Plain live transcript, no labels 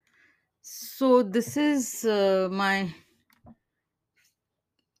So, this is my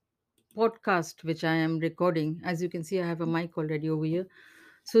podcast which I am recording. As you can see, I have a mic already over here.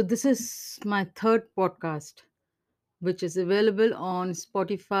 So, this is my third podcast, which is available on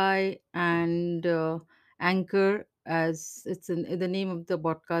Spotify and Anchor. As it's in the name of the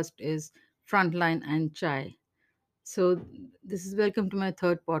podcast is Frontline and Chai. So, this is welcome to my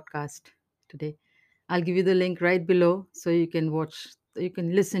third podcast today. I'll give you the link right below so you can watch, you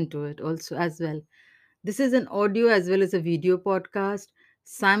can listen to it also as well. This is an audio as well as a video podcast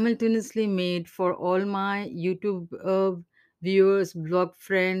simultaneously made for all my YouTube viewers, blog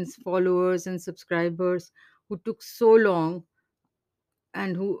friends, followers, and subscribers who took so long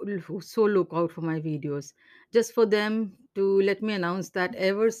and who so look out for my videos. Just for them to let me announce that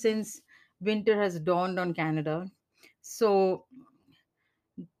ever since winter has dawned on Canada, so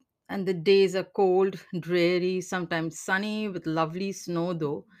and the days are cold, dreary, sometimes sunny with lovely snow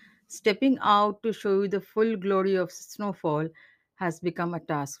though. Stepping out to show you the full glory of snowfall has become a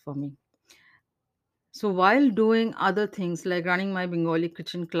task for me. So while doing other things like running my Bengali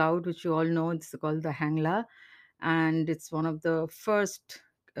kitchen cloud, which you all know, it's called the Hangla, and it's one of the first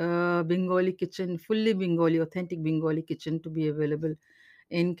Bengali kitchen, fully Bengali, authentic Bengali kitchen to be available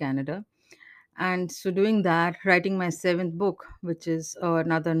in Canada. And so doing that, writing my seventh book, which is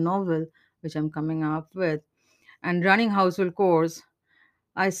another novel which I'm coming up with, and running household chores,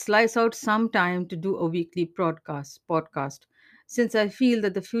 I slice out some time to do a weekly podcast since I feel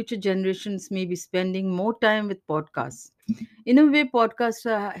that the future generations may be spending more time with podcasts. In a way, podcasts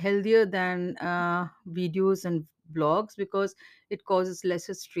are healthier than videos and blogs because it causes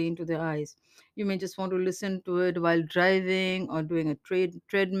lesser strain to the eyes. You may just want to listen to it while driving or doing a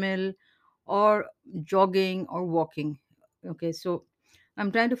treadmill or jogging or walking. Okay, so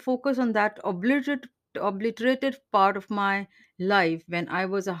I'm trying to focus on that obliterated part of my life when I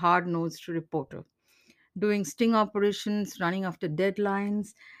was a hard nosed reporter, doing sting operations, running after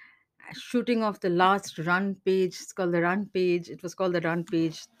deadlines, shooting off the last run page. It's called the run page. It was called the run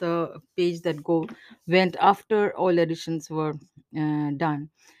page, the page that go went after all editions were done.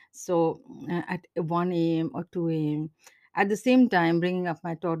 So at 1 a.m. or 2 a.m. At the same time, bringing up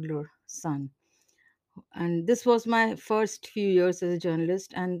my toddler son. And this was my first few years as a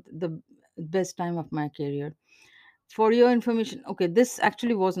journalist and the best time of my career. For your information, okay, this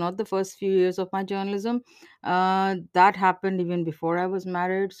actually was not the first few years of my journalism. That happened even before I was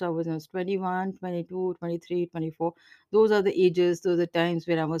married. So I was 21, 22, 23, 24. Those are the ages, those are the times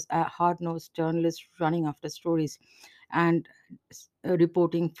when I was a hard-nosed journalist running after stories and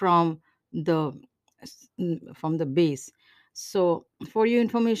reporting the from the base. So for your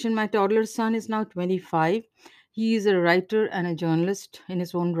information, my toddler son is now 25. He is a writer and a journalist in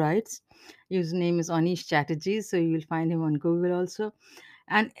his own rights. His name is Anish Chatterjee, so you will find him on Google also.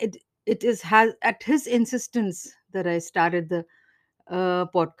 And it is has at his insistence that I started the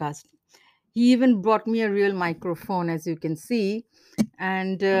podcast. He even brought me a real microphone, as you can see,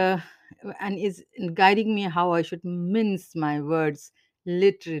 and is guiding me how I should mince my words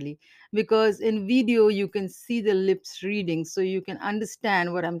literally, because in video you can see the lips reading, so you can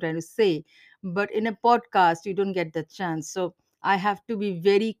understand what I'm trying to say, but in a podcast you don't get that chance. So I have to be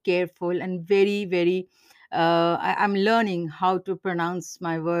very careful and very I'm learning how to pronounce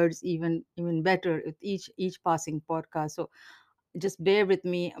my words even better with each passing podcast. So just bear with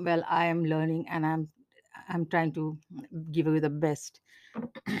me while I am learning and I'm trying to give you the best.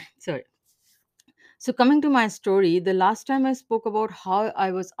 Sorry. So coming to my story, the last time I spoke about how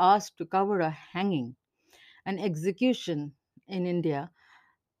I was asked to cover a hanging, an execution in India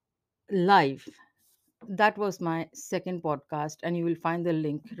live. That was my second podcast, and you will find the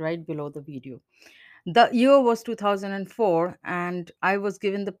link right below the video. The year was 2004, and I was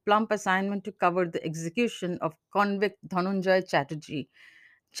given the plump assignment to cover the execution of convict Dhanonjoy Chatterjee.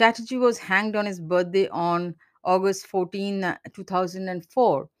 Chatterjee was hanged on his birthday on August 14,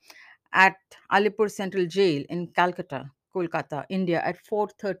 2004 at Alipur Central Jail in Calcutta, Kolkata, India at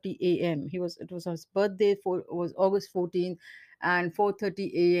 4:30 a.m. It was his birthday was August 14th, and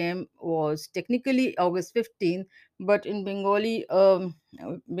 4:30 a.m. was technically August 15th, but in Bengali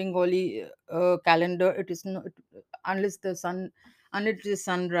calendar it is not, unless the sun unless it is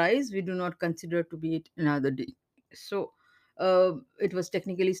sunrise, we do not consider to be it another day. So it was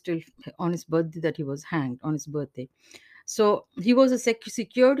technically still on his birthday that he was hanged on his birthday. So he was a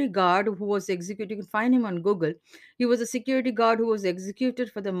security guard who was executed. You can find him on Google. He was a security guard who was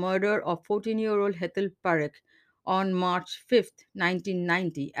executed for the murder of 14-year-old Hetal Parekh on March 5th,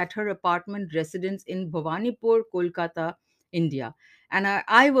 1990, at her apartment residence in Bhawanipur, Kolkata, India. And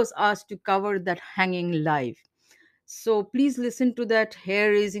I was asked to cover that hanging live. So please listen to that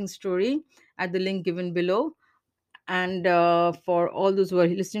hair raising story. at the link given below. And for all those who are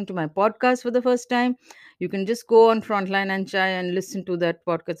listening to my podcast for the first time, you can just go on Frontline and Chai and listen to that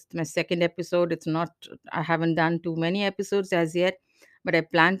podcast. It's my second episode. It's not, I haven't done too many episodes as yet, but I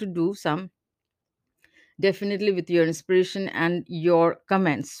plan to do some, definitely with your inspiration and your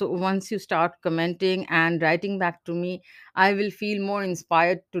comments. So once you start commenting and writing back to me, I will feel more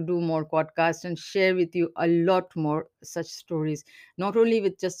inspired to do more podcasts and share with you a lot more such stories, not only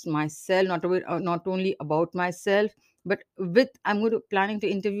with just myself, not only about myself, but with, I'm going to planning to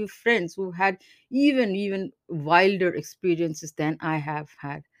interview friends who had even wilder experiences than I have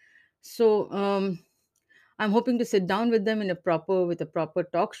had. So I'm hoping to sit down with them in a proper with a proper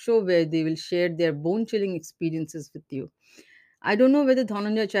talk show where they will share their bone chilling experiences with you. I don't know whether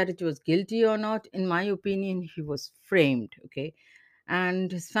Dhanonjoy Chatterjee was guilty or not. In my opinion, he was framed. Okay,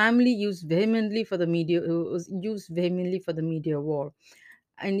 and his family was used vehemently for the media war.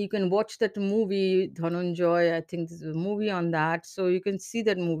 And you can watch that movie Dhanonjoy. I think there's a movie on that, so you can see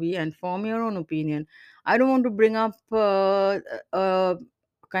that movie and form your own opinion. I don't want to bring up a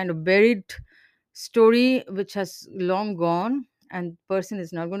kind of buried story which has long gone and person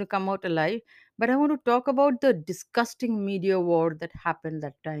is not going to come out alive, but I want to talk about the disgusting media war that happened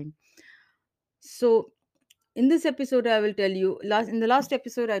that time. So in this episode, I will tell you, last in the last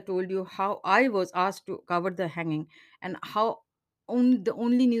episode I told you how I was asked to cover the hanging, and how the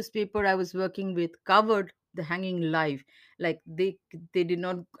only newspaper I was working with covered the hanging live. Like they did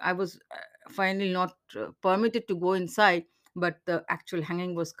not, I was finally not permitted to go inside, but the actual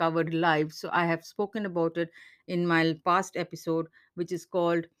hanging was covered live. So I have spoken about it in my past episode, which is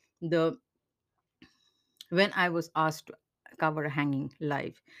called the when I was asked to cover a hanging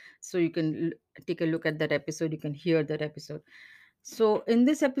live. So you can take a look at that episode, you can hear that episode. So in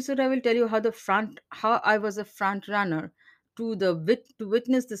this episode, I will tell you how I was a front runner to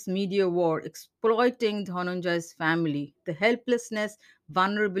witness this media war exploiting Dhananjay's family, the helplessness,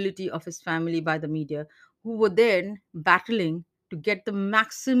 vulnerability of his family by the media, who were then battling to get the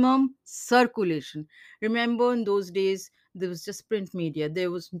maximum circulation. Remember, in those days, there was just print media. There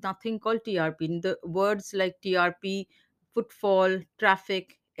was nothing called TRP. The words like TRP, footfall,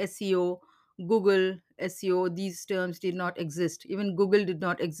 traffic, SEO, Google, SEO, these terms did not exist. Even Google did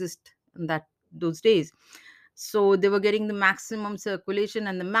not exist in that those days. So they were getting the maximum circulation,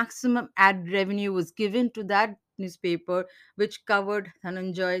 and the maximum ad revenue was given to that newspaper, which covered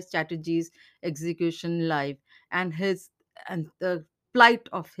Dhananjoy Chatterjee's execution live and his and the plight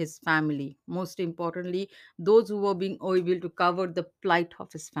of his family. Most importantly, those who were being able to cover the plight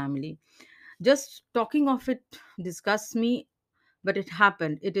of his family. Just talking of it disgusts me, but it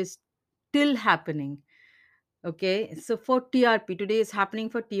happened. It is still happening. Okay, so for TRP, today is happening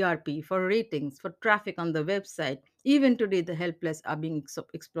for TRP, for ratings, for traffic on the website. Even today, the helpless are being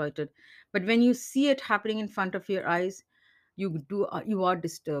exploited. But when you see it happening in front of your eyes, you are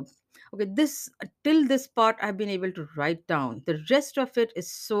disturbed. Okay, this till this part I've been able to write down. The rest of it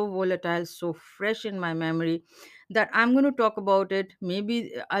is so volatile, so fresh in my memory that I'm going to talk about it.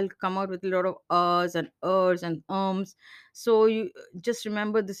 Maybe I'll come out with a lot of uhs and ers and ums. So you just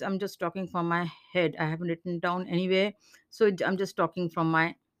remember this, I'm just talking from my head, I haven't written down anywhere. So I'm just talking from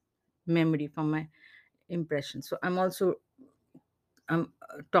my memory, from my impression. So I'm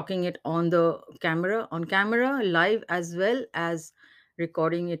talking it on the camera live, as well as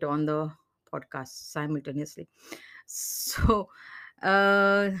recording it on the podcast simultaneously. So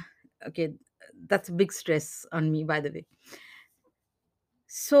uh okay, that's a big stress on me, by the way.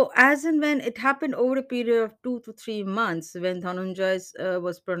 So, as and when it happened over a period of 2 to 3 months, when Dhananjay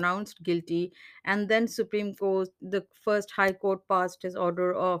was pronounced guilty, and then Supreme Court, the first High Court passed his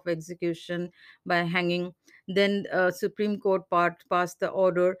order of execution by hanging. Then Supreme Court passed the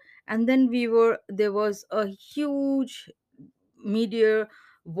order, and then there was a huge media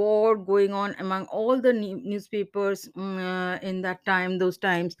war going on among all the newspapers in that time. Those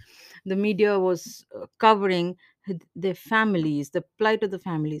times, the media was covering their families, the plight of the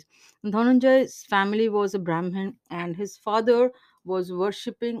families. Dhananjay's family was a Brahmin, and his father was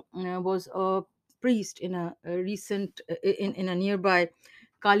worshipping, was a priest in a recent in a nearby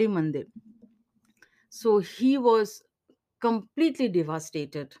Kali Mandir. So he was completely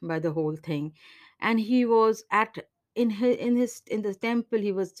devastated by the whole thing, and he was at in the temple.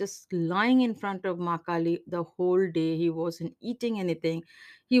 He was just lying in front of Makali the whole day. He wasn't eating anything,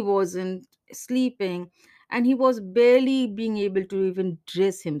 he wasn't sleeping, and he was barely being able to even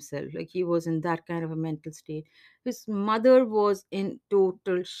dress himself. Like, he was in that kind of a mental state. His mother was in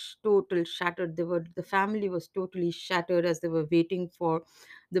total shattered. The family was totally shattered as they were waiting for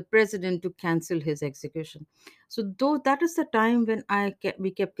the president to cancel his execution. So though that is the time when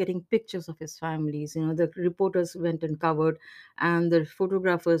we kept getting pictures of his families. The reporters went and covered, and the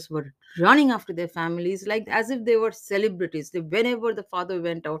photographers were running after their families like as if they were celebrities. Whenever the father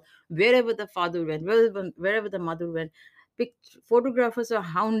went out, wherever the father went, wherever the mother went, photographers are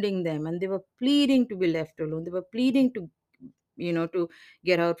hounding them, and they were pleading to be left alone. They were pleading to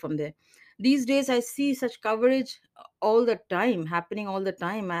get out from there. These days I see such coverage all the time, happening all the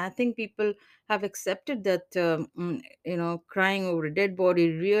time. I think people have accepted that, crying over a dead body,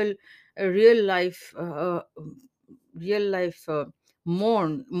 real life, real life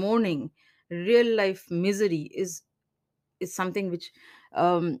mourning, real life misery is something which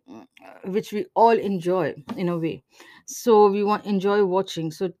we all enjoy in a way. So we want enjoy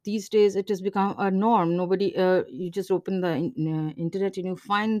watching. So these days it has become a norm. Nobody You just open the internet and you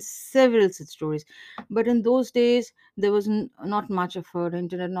find several such stories. But in those days there was not much of a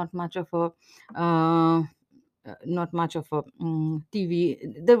internet, uh, not much of a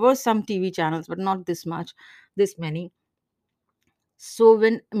TV. There were some TV channels, but not this many. So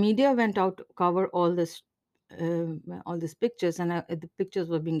when media went out to cover all these pictures, and the pictures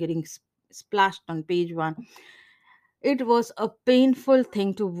were being getting splashed on page one, it was a painful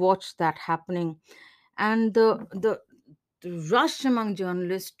thing to watch that happening. And the rush among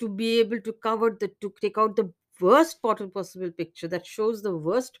journalists to be able to to take out the worst possible picture that shows the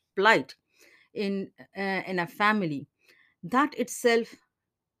worst plight in a family, that itself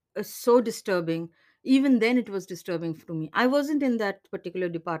so disturbing. Even then it was disturbing to me. I wasn't in that particular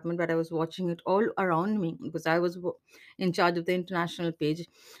department, but I was watching it all around me because I was in charge of the international page.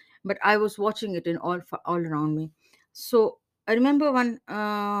 But I was watching it in all around me. So I remember one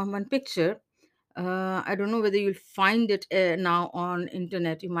picture. I don't know whether you'll find it now on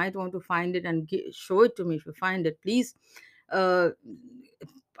internet. You might want to find it and show it to me. If you find it, please uh,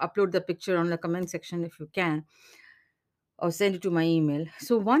 upload the picture on the comment section if you can, or send it to my email.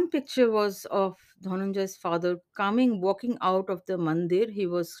 So one picture was of Dhanonjoy's father walking out of the mandir. He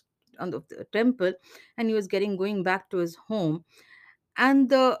was on the temple, and he was getting going back to his home,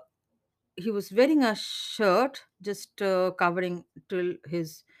 and he was wearing a shirt just covering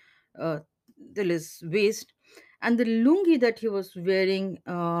uh, till his waist, and the lungi that he was wearing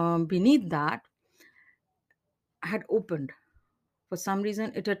beneath that had opened. For some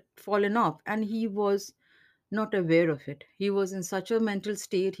reason, it had fallen off, and he was not aware of it. He was in such a mental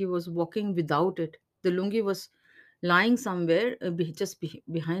state, he was walking without it. The lungi was lying somewhere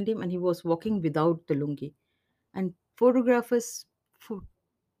behind him, and he was walking without the lungi. And photographers fo-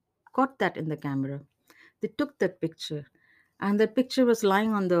 got that in the camera. They took that picture, and that picture was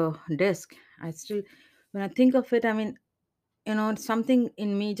lying on the desk. When I think of it, I mean, something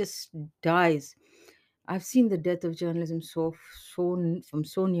in me just dies. I've seen the death of journalism from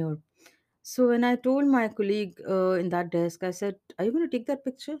so near. So when I told my colleague in that desk, I said, "Are you going to take that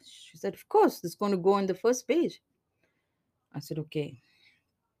picture?" She said, "Of course, it's going to go on the first page." I said, "Okay."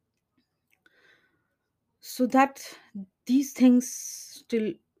 So that these things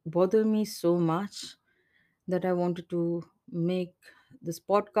still bother me so much that I wanted to make this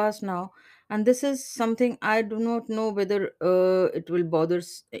podcast now. And this is something I do not know whether it will bother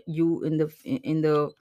you in the